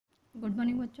Good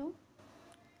morning बच्चों।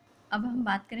 अब हम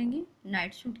बात करेंगे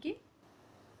नाइट सूट के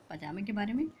पजामे के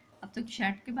बारे में। अब तक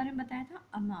शर्ट के बारे में बताया था,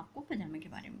 अब मैं आपको पजामे के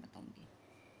बारे में बताऊंगी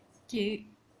कि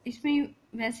इसमें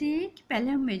वैसे ही है कि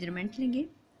पहले हम मेजरमेंट लेंगे।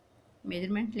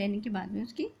 मेजरमेंट लेने के बाद में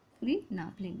उसकी पूरी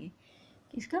नाप लेंगे।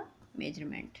 किसका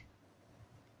मेजरमेंट?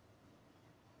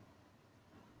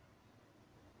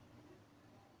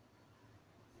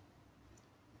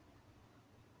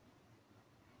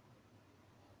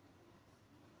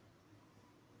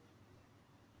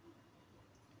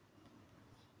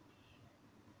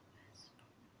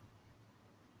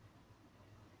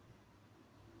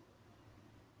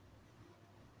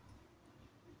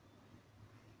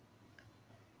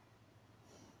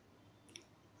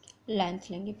 लेंथ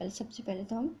लेंगे। पहले सबसे पहले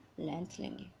तो हम लेंथ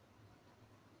लेंगे।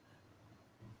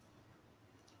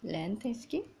 लेंथ है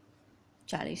इसकी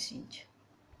 40 इंच।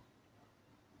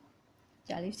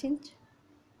 40 इंच।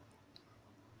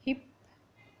 हिप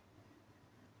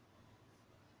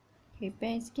हिप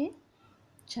है इसके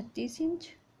 36 इंच।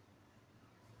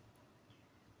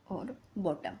 और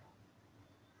बॉटम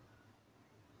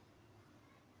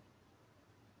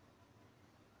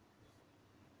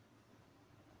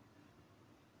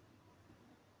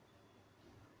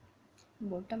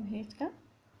बॉटम है इसका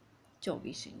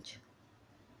 24 इंच।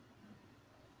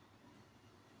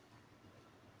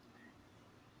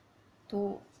 तो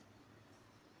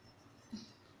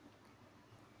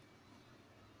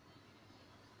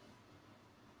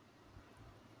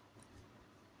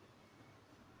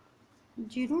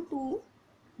 0 to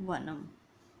 1 हम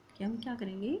क्या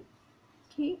करेंगे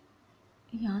कि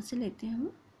यहाँ से लेते हैं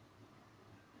हम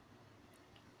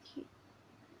कि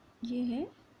ये है,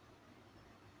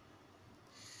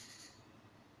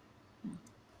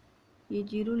 ये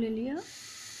 0 ले लिया और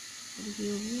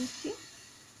ये हो गया इसके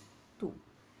 2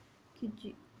 कि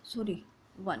जी सॉरी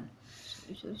 1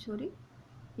 सॉरी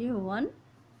ये 1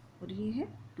 और ये है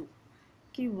 2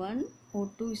 कि 1 और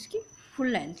 2 इसकी फुल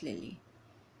लेंथ ले ली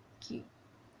कि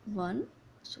 1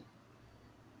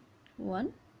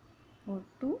 और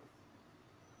 2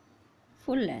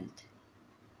 फुल लेंथ।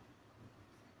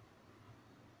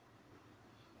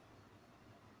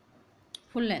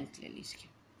 फुल लेंथ ले ली इसकी।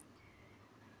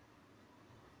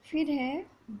 फिर है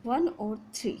 1 और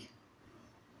 3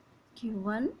 कि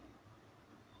 1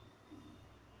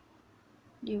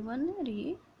 ये 1 है और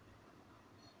ये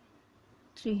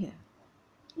 3 है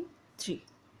कि 3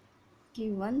 कि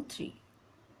 1 3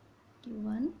 कि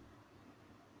 1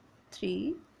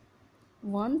 3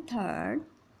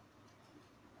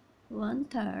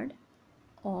 1/3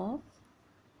 of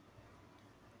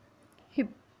hip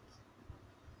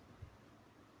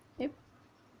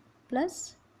plus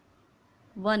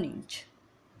 1 inch।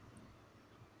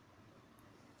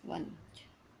 1 inch.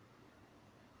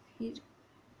 फिर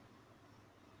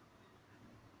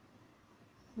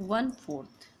 1/4।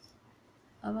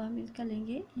 अब हम इसका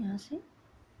लेंगे यहाँ से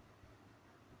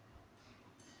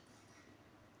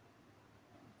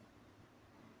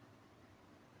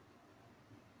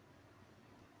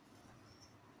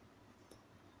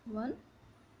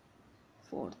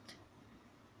 1/4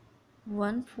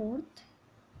 1/4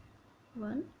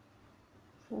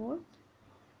 1/4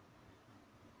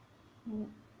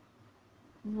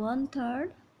 1/3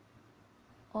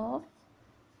 of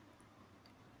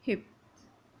hip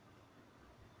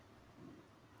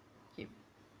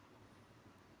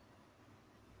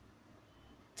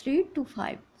 3 to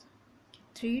 5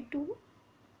 3 to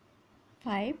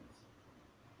 5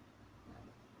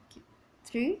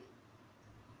 3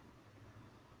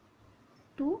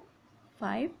 to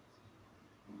 5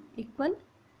 equal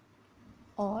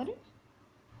और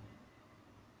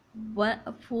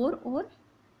 4 और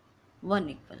 1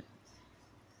 इक्वल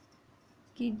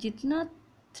कि जितना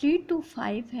 3 to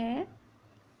 5 है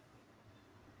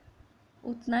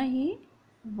उतना ही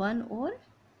 1 और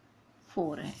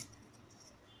 4 है।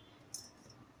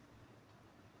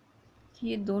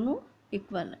 ये दोनों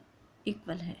इक्वल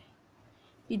है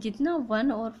कि जितना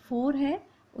 1 और 4 है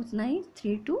उतना ही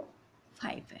 3 to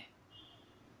 5 है।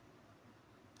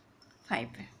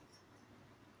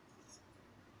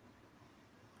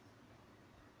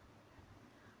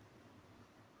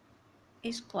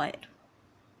 स्क्वायर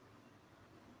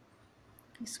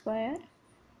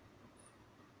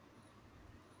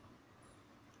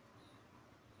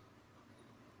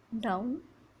डाउन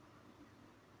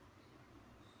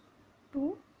to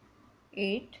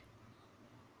 8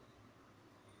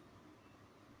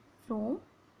 from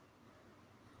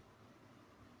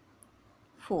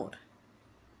 4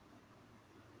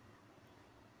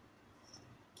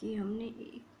 कि हमने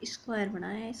एक स्क्वायर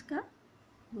बनाया है इसका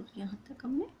और यहाँ तक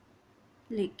हमने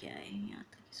लेके आए हैं यहाँ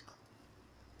तक इसको।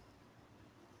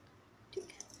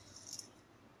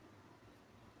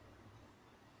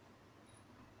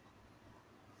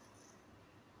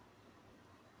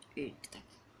 8 तक।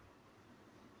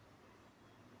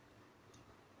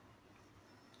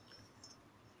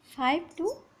 5 to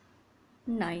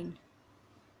 9,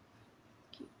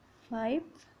 5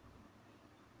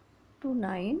 to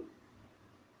 9,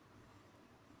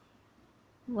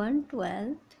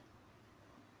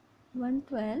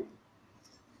 1/12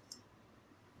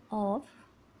 of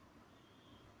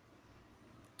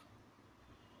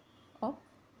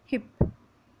hip,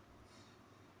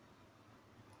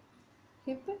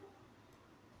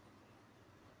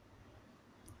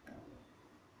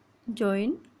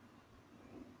 join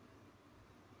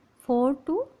 4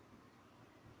 to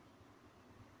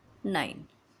 9.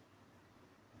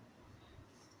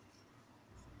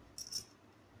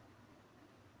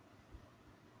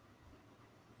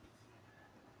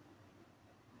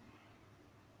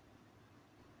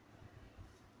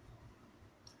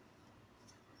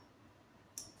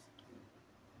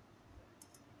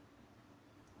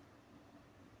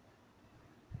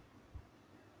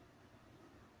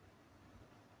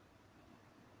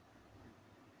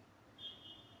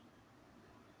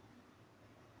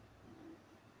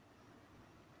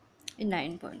 ये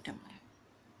 9 पॉइंट हमारा।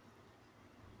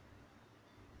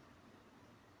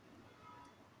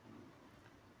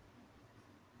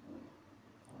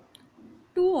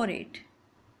 2 और 8,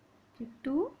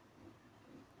 2,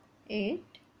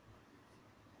 8,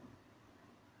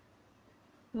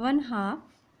 1/2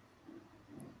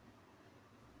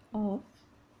 of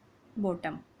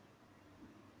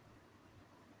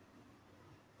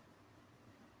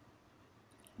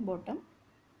bottom,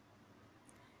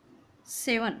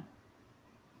 7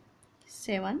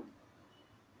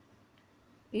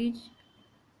 is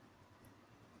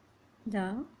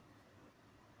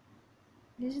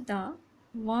the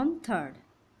 1/3.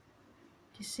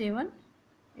 7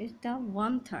 is the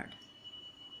 1/3.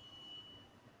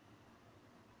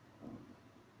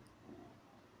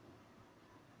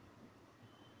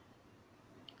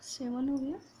 7 हो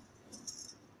गया।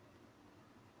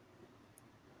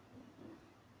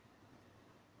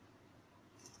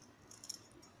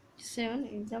 7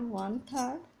 is the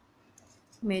 1/3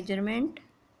 measurement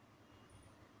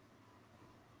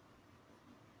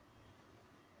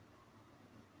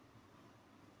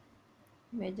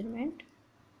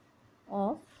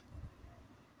of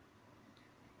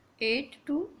 8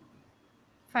 to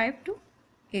 5 to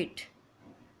 8,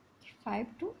 5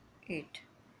 to 8।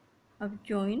 अब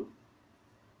join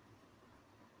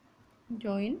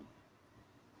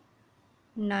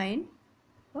 9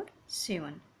 और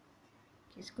 7,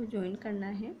 इसको ज्वाइन करना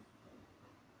है।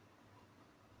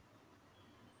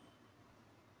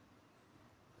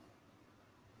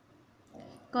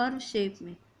 कर्व शेप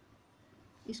में,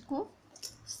 इसको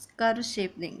कर्व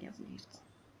शेप देंगे अपने इसको।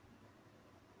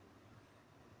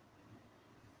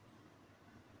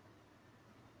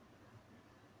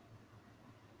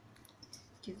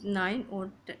 कि 9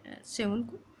 और 7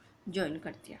 को ज्वाइन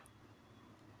कर दिया।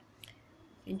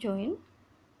 ज्वाइन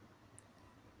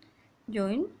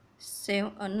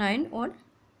 9 और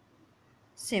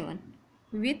 7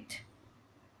 with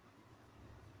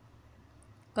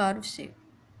curve shape,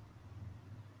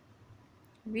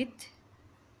 with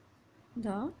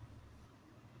the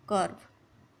curve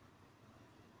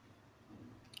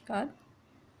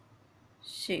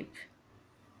shape,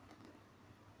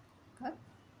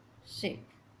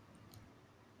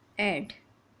 add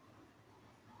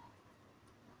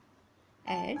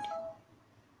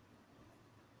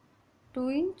 2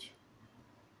 inch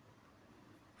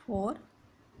for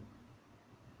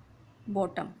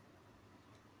bottom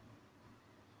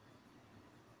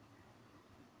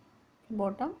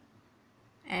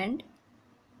and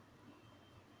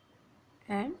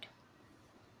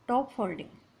top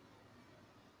folding,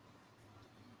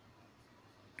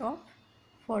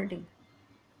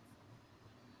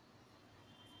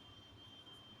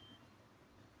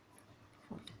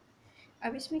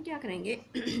 अब इसमें क्या करेंगे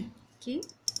कि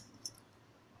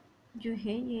जो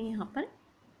है ये यहाँ पर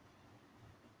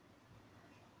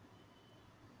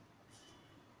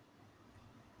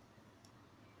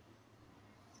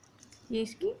ये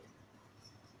इसकी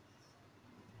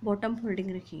बॉटम फोल्डिंग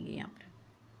रखेंगे, यहाँ पर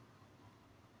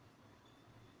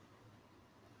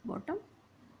बॉटम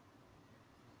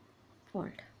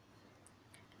फोल्ड।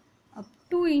 अब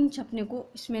 2 इंच अपने को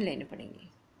इसमें लेने पड़ेंगे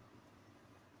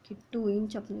कि 2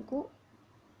 इंच अपने को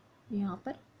यहाँ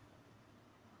पर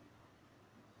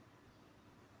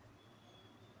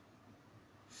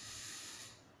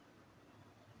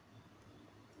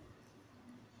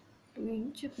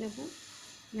इंच अपने को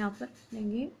यहाँ पर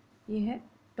लेंगे। ये है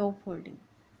टॉप फोल्डिंग,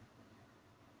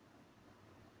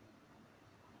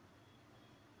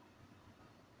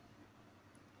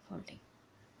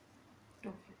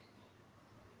 टॉप फोल्डिंग।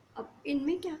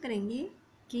 इनमें क्या करेंगे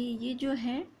कि ये जो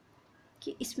है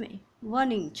कि इसमें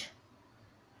 1 इंच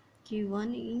कि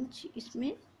 1 इंच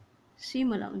इसमें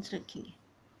सीम अलाउंस रखेंगे।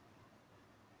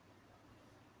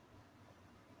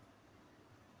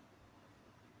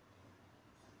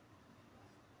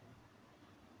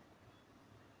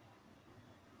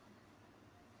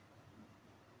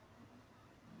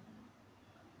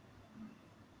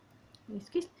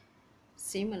 इसकी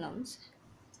सेम अलाउंस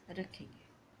रखेंगे।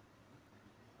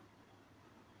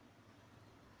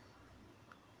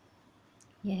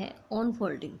 यह है ऑन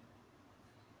फोल्डिंग।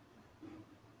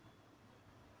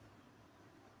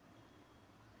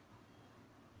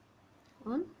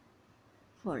 ऑन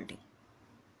फोल्डिंग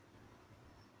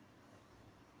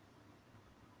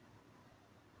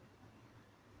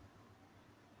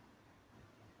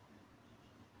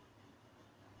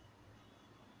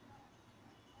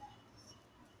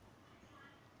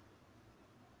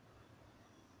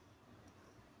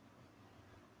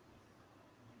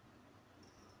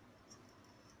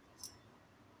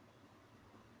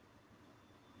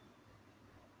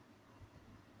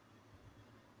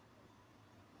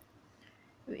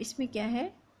तो इसमें क्या है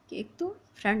कि एक तो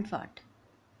फ्रंट पार्ट,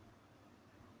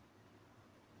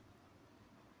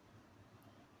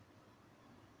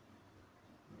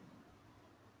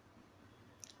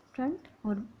 फ्रंट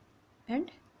और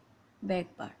and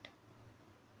back part,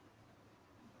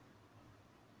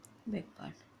 back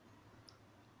part,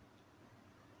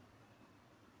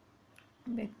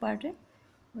 back part है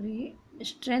और ये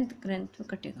स्ट्रेंथ ग्रेंथ में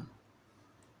कटेगा,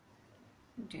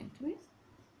 स्ट्रेंथ में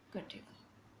कटेगा।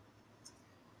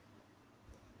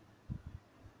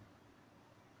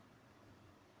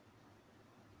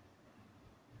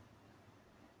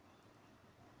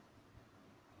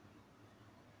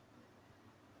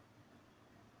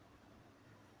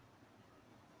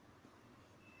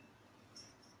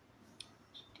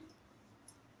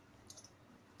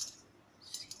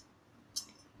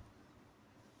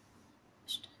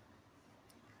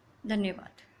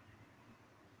 धन्यवाद।